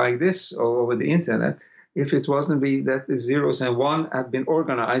talking like this over the internet if it wasn't that the zeros and one have been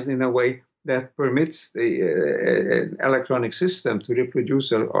organized in a way that permits the electronic system to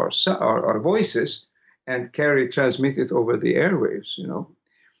reproduce our voices and transmit it over the airwaves,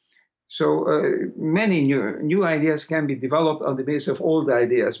 So many new ideas can be developed on the basis of old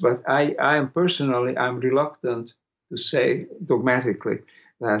ideas, but I'm reluctant to say dogmatically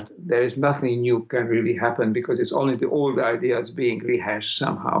that there is nothing new can really happen because it's only the old ideas being rehashed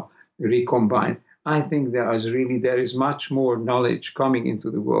somehow, recombined. I think there is much more knowledge coming into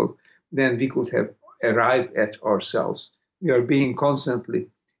the world than we could have arrived at ourselves. We are being constantly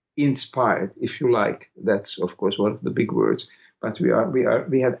inspired, if you like. That's, of course, one of the big words. But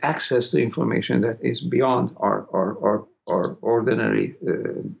we have access to information that is beyond our ordinary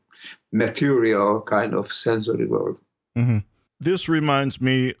material kind of sensory world. Mm-hmm. This reminds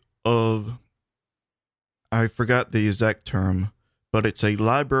me of, I forgot the exact term, but it's a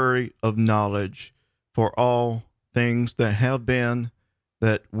library of knowledge for all things that have been,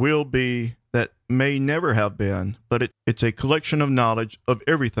 that will be, that may never have been, but it's a collection of knowledge of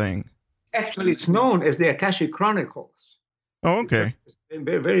everything. Actually, it's known as the Akashic Chronicles. Oh, okay.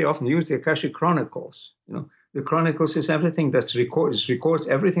 Very, very often used the Akashic Chronicles. The Chronicles is everything that's records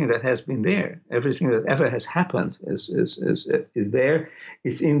everything that has been there, everything that ever has happened is there.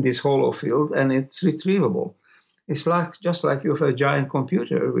 It's in this hollow field, and it's retrievable. It's just like you have a giant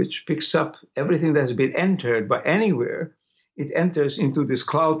computer which picks up everything that's been entered by anywhere. It enters into this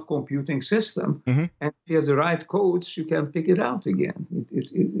cloud computing system, and if you have the right codes, you can pick it out again.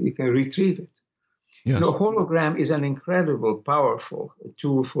 You can retrieve it. Yes. The hologram is an incredible, powerful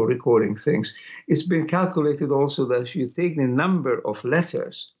tool for recording things. It's been calculated also that if you take the number of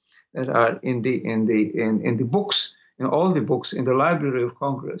letters that are in the books, in all the books in the Library of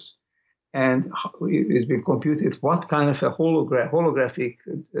Congress, and it's been computed what kind of a holographic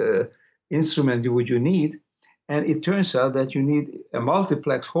instrument would you need, and it turns out that you need a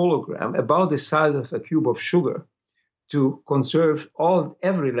multiplex hologram about the size of a cube of sugar to conserve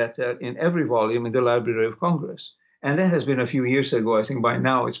every letter in every volume in the Library of Congress. And that has been a few years ago. I think by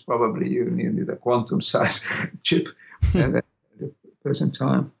now it's probably you need a quantum size chip at the present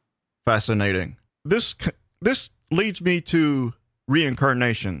time. Fascinating. This leads me to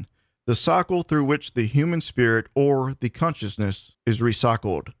reincarnation, the cycle through which the human spirit or the consciousness is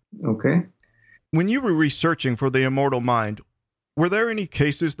recycled. Okay. When you were researching for the Immortal Mind, were there any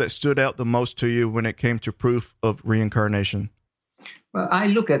cases that stood out the most to you when it came to proof of reincarnation? Well, I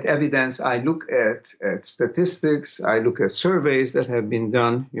look at evidence, I look at statistics, I look at surveys that have been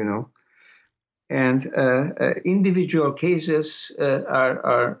done, and individual cases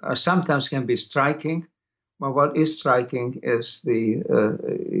are sometimes can be striking. But what is striking is the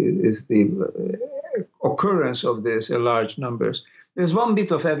occurrence of this in large numbers. There's one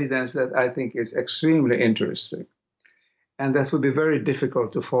bit of evidence that I think is extremely interesting, and that would be very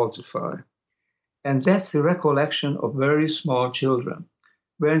difficult to falsify. And that's the recollection of very small children.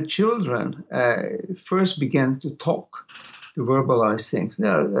 When children first begin to talk, to verbalize things, they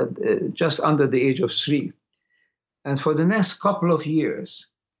are just under the age of 3. And for the next couple of years,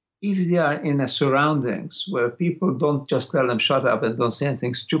 if they are in a surroundings where people don't just tell them shut up and don't say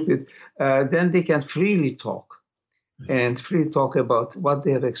anything stupid, then they can freely talk and freely talk about what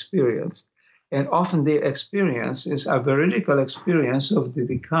they have experienced. And often their experiences are veridical experience of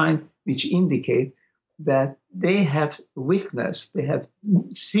the kind which indicate that they have witnessed, they have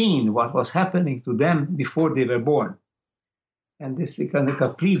seen what was happening to them before they were born. And this is kind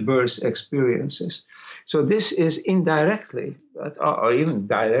of pre-birth experiences. So this is indirectly, or even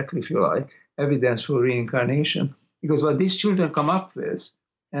directly, if you like, evidence for reincarnation. Because what these children come up with,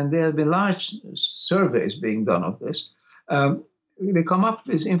 and there have been large surveys being done of this, they come up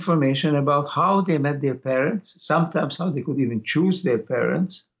with information about how they met their parents, sometimes how they could even choose their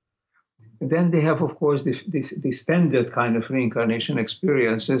parents. And then they have, of course, the standard kind of reincarnation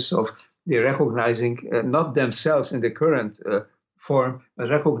experiences of they're recognizing not themselves in the current form, but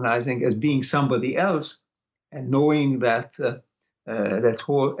recognizing as being somebody else and knowing that that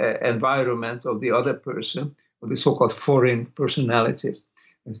whole environment of the other person, or the so-called foreign personality,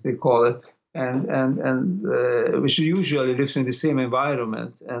 as they call it, and which usually lives in the same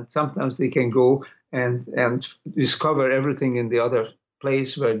environment. And sometimes they can go and discover everything in the other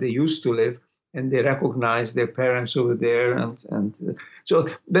place where they used to live, and they recognize their parents over there. So,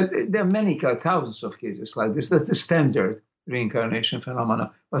 but there are many thousands of cases like this. That's the standard reincarnation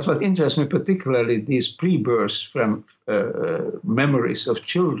phenomena. But what interests me particularly, these pre-births from memories of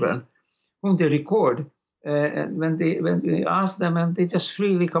children, whom they record, and when they ask them, and they just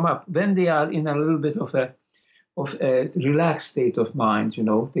freely come up when they are in a little bit of a relaxed state of mind,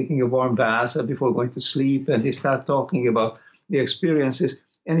 taking a warm bath before going to sleep, and they start talking about the experiences.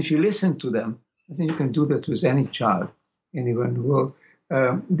 And if you listen to them, I think you can do that with any child anywhere in the world.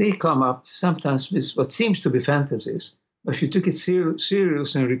 They come up sometimes with what seems to be fantasies. But if you took it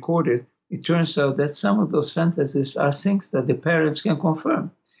serious and recorded, it turns out that some of those fantasies are things that the parents can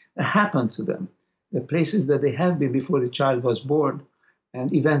confirm that happened to them. The places that they have been before the child was born,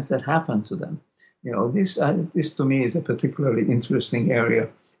 and events that happened to them. This to me is a particularly interesting area.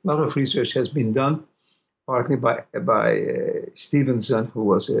 A lot of research has been done, partly by Stevenson, who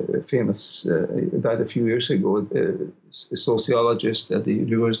was a famous, died a few years ago, a sociologist at the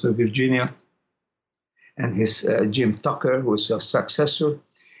University of Virginia, and his Jim Tucker, who was a successor.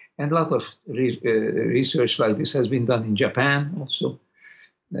 And a lot of research like this has been done in Japan also.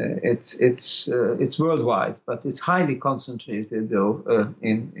 It's worldwide, but it's highly concentrated, though,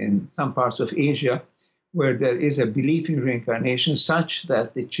 in some parts of Asia, where there is a belief in reincarnation such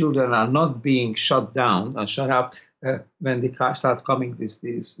that the children are not being shut down or shut up when they start coming with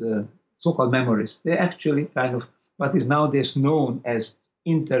these so-called memories. They're actually kind of what is nowadays known as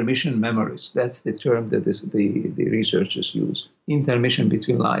intermission memories. That's the term that the researchers use, intermission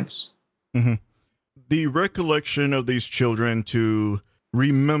between lives. Mm-hmm. The recollection of these children to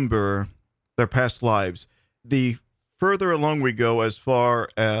remember their past lives, the further along we go as far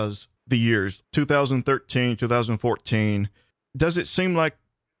as the years, 2013, 2014, does it seem like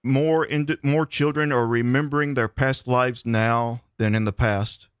more children are remembering their past lives now than in the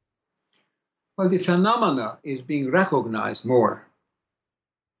past? Well, the phenomena is being recognized more.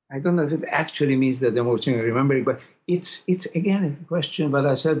 I don't know if it actually means that they're more children remembering, but it's again a question. But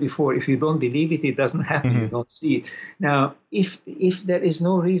I said before, if you don't believe it, it doesn't happen. Mm-hmm. You don't see it. Now, if there is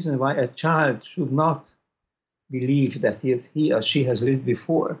no reason why a child should not believe that he or she has lived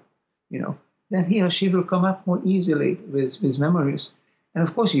before, then he or she will come up more easily with memories. And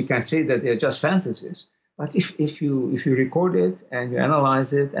of course, you can say that they're just fantasies. But if you record it and you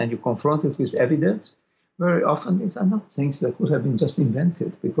analyze it and you confront it with evidence, very often these are not things that could have been just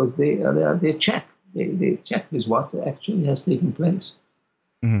invented, because they check with what actually has taken place.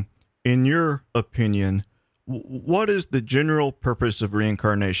 Mm-hmm. In your opinion, what is the general purpose of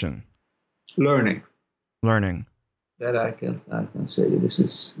reincarnation? Learning. That I can say this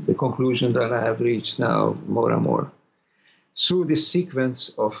is the conclusion that I have reached now more and more through this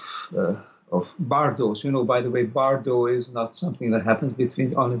sequence of bardos. By the way, bardo is not something that happens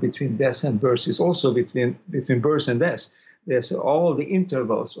only between death and birth. It's also between birth and death. There's all the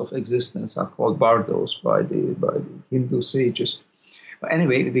intervals of existence are called bardos by the Hindu sages. But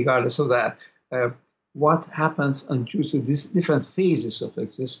anyway, regardless of that, what happens due to these different phases of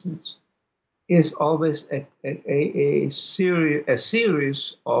existence is always a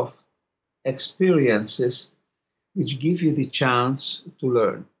series of experiences which give you the chance to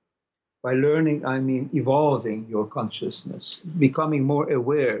learn. By learning, I mean evolving your consciousness, becoming more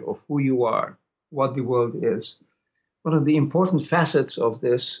aware of who you are, what the world is. One of the important facets of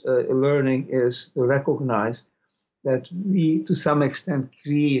this learning is to recognize that we, to some extent,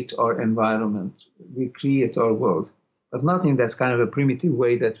 create our environment. We create our world. But not in that kind of a primitive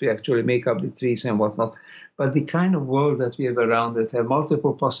way that we actually make up the trees and whatnot, but the kind of world that we have around it have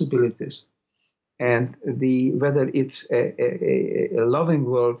multiple possibilities. And whether it's a loving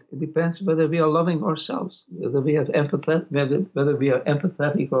world, it depends whether we are loving ourselves, whether we are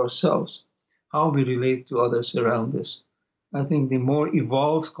empathetic ourselves, how we relate to others around us. I think the more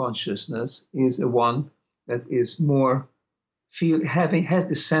evolved consciousness is a one that is more has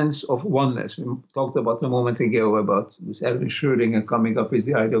the sense of oneness. We talked about a moment ago about this Ervin Schrödinger coming up with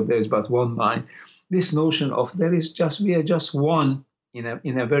the idea of there's but one mind. This notion of we are just one in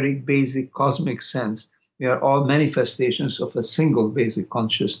a very basic cosmic sense. We are all manifestations of a single basic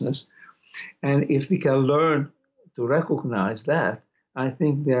consciousness. And if we can learn to recognize that, I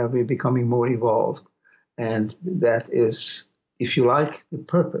think that we're becoming more evolved. And that is, if you like, the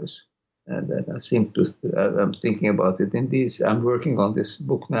purpose. That I'm thinking about it. I'm working on this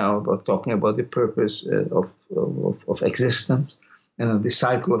book now about talking about the purpose of existence and the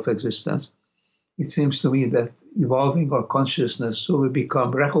cycle of existence. It seems to me that evolving our consciousness so we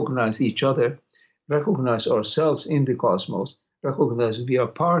recognize each other, recognize ourselves in the cosmos, recognize we are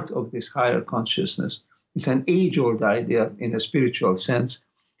part of this higher consciousness. It's an age-old idea in a spiritual sense.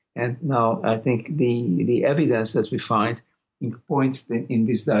 And now I think the evidence that we find points in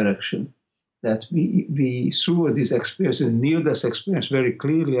this direction, that we through this experience, near-death experience, very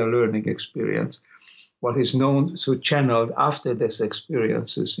clearly a learning experience. What is known, so channeled after death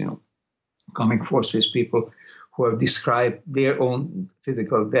experiences, coming forth with people who have described their own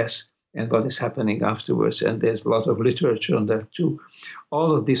physical death and what is happening afterwards. And there's a lot of literature on that too.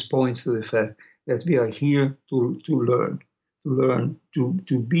 All of this points to the fact that we are here to learn,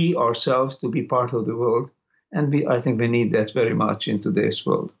 to be ourselves, to be part of the world. And I think we need that very much in today's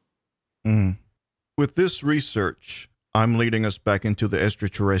world. Mm. With this research, I'm leading us back into the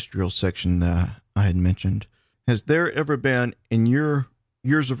extraterrestrial section that I had mentioned. Has there ever been, in your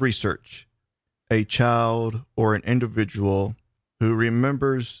years of research, a child or an individual who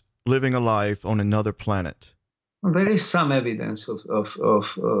remembers living a life on another planet? Well, there is some evidence of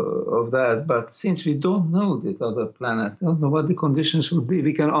that, but since we don't know that other planet, don't know what the conditions would be,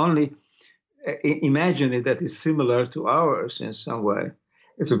 we can only imagine it that is similar to ours in some way.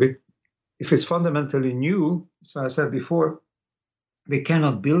 It's a bit, if it's fundamentally new, as I said before, we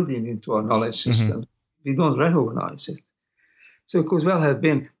cannot build it into our knowledge system. Mm-hmm. We don't recognize it. So it could well have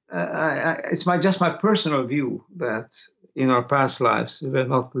been, it's just my personal view that in our past lives, we were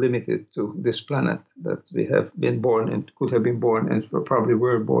not limited to this planet, that we have been born and could have been born and probably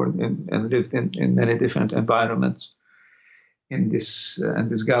were born and lived in many different environments. in this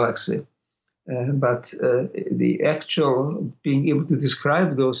galaxy. But the actual being able to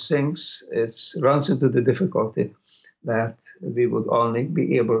describe those things runs into the difficulty that we would only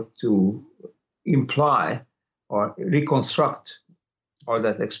be able to imply or reconstruct all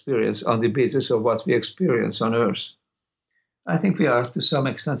that experience on the basis of what we experience on Earth. I think we are, to some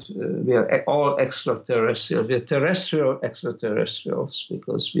extent, we are all extraterrestrials. We are terrestrial extraterrestrials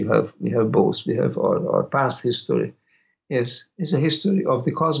because we have both. We have our past history is a history of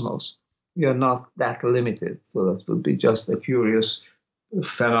the cosmos. We are not that limited, so that would be just a curious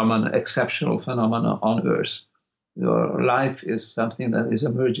phenomenon, exceptional phenomenon on Earth. Your life is something that is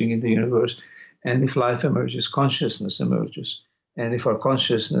emerging in the universe, and if life emerges, consciousness emerges. And if our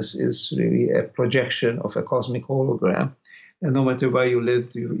consciousness is really a projection of a cosmic hologram, and no matter where you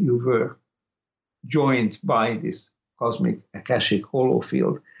lived, you were joined by this cosmic akashic holo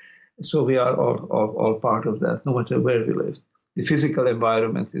field. So we are all part of that, no matter where we live. The physical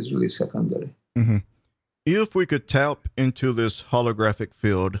environment is really secondary. Mm-hmm. If we could tap into this holographic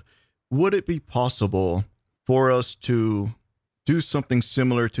field, would it be possible for us to do something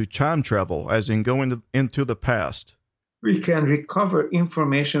similar to time travel, as in going into the past? We can recover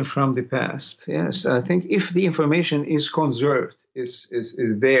information from the past. Yes, I think if the information is conserved, is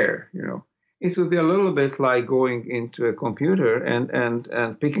there, it would be a little bit like going into a computer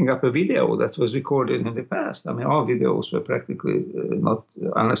and picking up a video that was recorded in the past. I mean, all videos were practically not,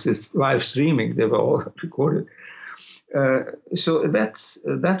 unless it's live streaming, they were all recorded. So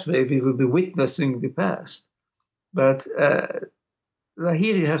that way we will be witnessing the past. But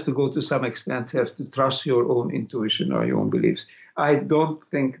here you have to go to some extent, you have to trust your own intuition or your own beliefs. I don't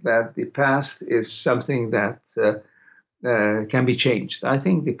think that the past is something that can be changed. I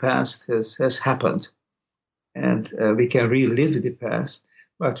think the past has happened, and we can relive the past,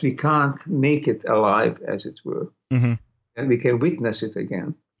 but we can't make it alive, as it were. Mm-hmm. And we can witness it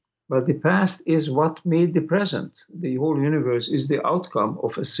again. But the past is what made the present. The whole universe is the outcome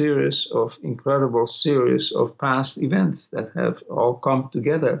of a incredible series of past events that have all come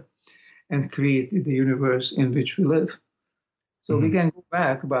together and created the universe in which we live. So we can go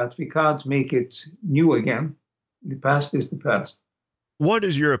back, but we can't make it new again. The past is the past. What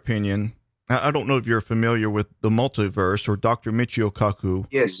is your opinion? I don't know if you're familiar with the multiverse or Dr. Michio Kaku.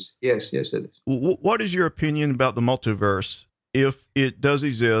 Yes, it is. What is your opinion about the multiverse? If it does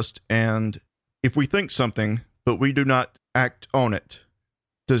exist, and if we think something, but we do not act on it,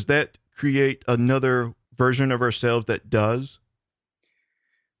 does that create another version of ourselves that does?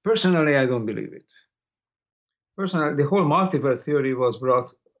 Personally, I don't believe it. Personally, the whole multiverse theory was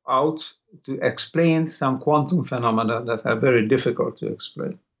brought out to explain some quantum phenomena that are very difficult to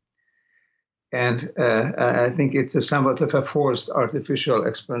explain. And I think it's somewhat of a forced artificial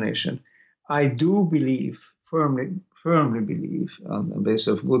explanation. I do believe, firmly believe, on the basis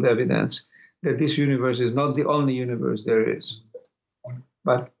of good evidence, that this universe is not the only universe there is.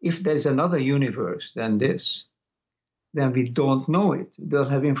 But if there is another universe than this, then we don't know it. We don't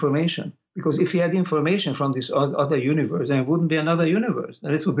have information. Because if we had information from this other universe, then it wouldn't be another universe.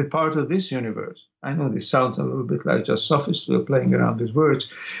 And it would be part of this universe. I know this sounds a little bit like just sophistry playing around with words.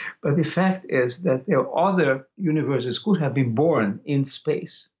 But the fact is that there are other universes could have been born in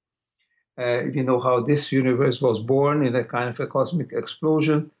space. You know how this universe was born in a kind of a cosmic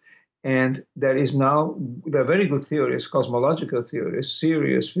explosion. And there are very good theories, cosmological theories,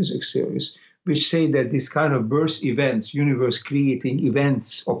 serious physics theories, which say that this kind of burst events, universe-creating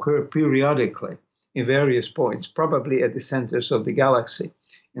events, occur periodically in various points, probably at the centers of the galaxy.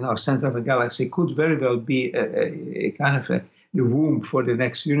 In our center of the galaxy could very well be a kind of the womb for the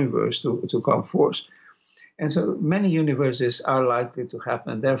next universe to come forth. And so many universes are likely to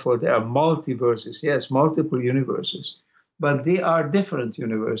happen. Therefore, there are multiverses, yes, multiple universes. But they are different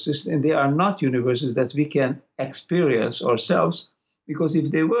universes, and they are not universes that we can experience ourselves. Because if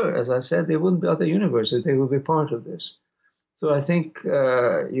they were, as I said, they wouldn't be other universes. They would be part of this. So I think,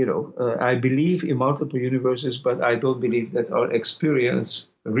 I believe in multiple universes, but I don't believe that our experience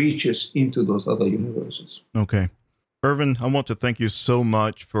reaches into those other universes. Okay. Ervin, I want to thank you so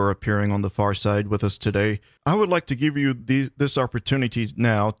much for appearing on The Far Side with us today. I would like to give you this opportunity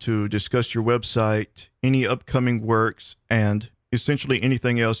now to discuss your website, any upcoming works, and essentially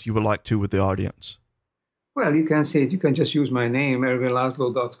anything else you would like to with the audience. Well, you can say it. You can just use my name,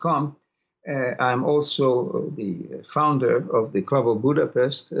 ervinlaszlo.com. I'm also the founder of the Club of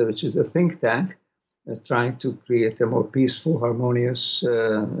Budapest, which is a think tank that's trying to create a more peaceful, harmonious,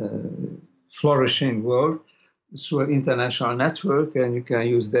 flourishing world through an international network. And you can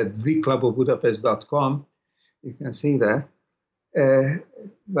use that, theclubofbudapest.com. You can see that.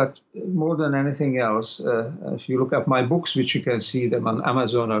 But more than anything else, if you look at my books, which you can see them on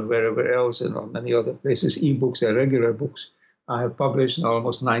Amazon or wherever else and on many other places, ebooks and regular books, I have published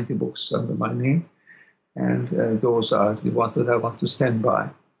almost 90 books under my name. And those are the ones that I want to stand by.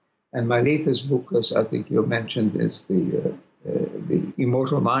 And my latest book, as I think you mentioned, is the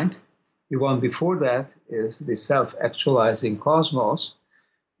Immortal Mind. The one before that is the Self-Actualizing Cosmos,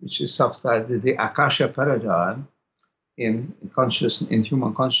 which is subtitled The Akasha Paradigm in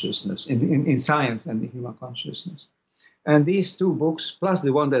human consciousness, in science and the human consciousness. And these two books, plus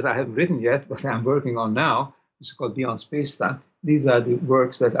the one that I haven't written yet, but I'm working on now, which is called Beyond Spacetime, these are the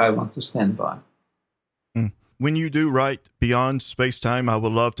works that I want to stand by. When you do write Beyond Spacetime, I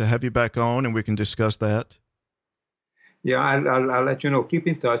would love to have you back on and we can discuss that. Yeah, I'll let you know. Keep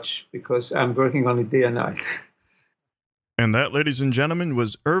in touch because I'm working on it day and night. And that, ladies and gentlemen,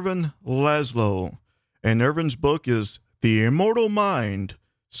 was Ervin Laszlo. And Ervin's book is The Immortal Mind,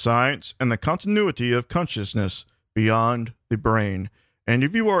 Science and the Continuity of Consciousness Beyond the Brain. And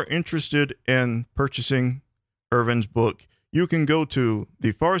if you are interested in purchasing Ervin's book, you can go to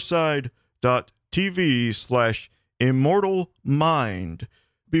thefarside.tv/Immortal Mind.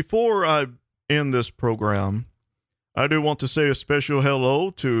 Before I end this program, I do want to say a special hello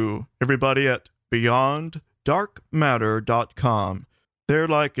to everybody at BeyondDarkMatter.com. They're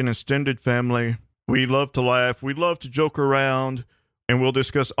like an extended family. We love to laugh, we love to joke around, and we'll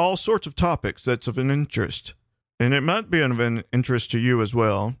discuss all sorts of topics that's of an interest. And it might be of an interest to you as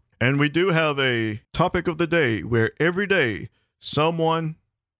well. And we do have a topic of the day where every day someone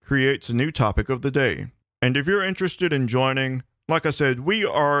creates a new topic of the day. And if you're interested in joining, like I said, we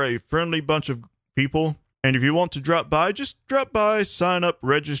are a friendly bunch of people. And if you want to drop by, just drop by, sign up,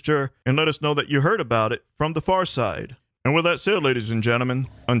 register, and let us know that you heard about it from the far side. And with that said, ladies and gentlemen,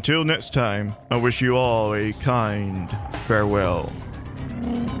 until next time, I wish you all a kind farewell.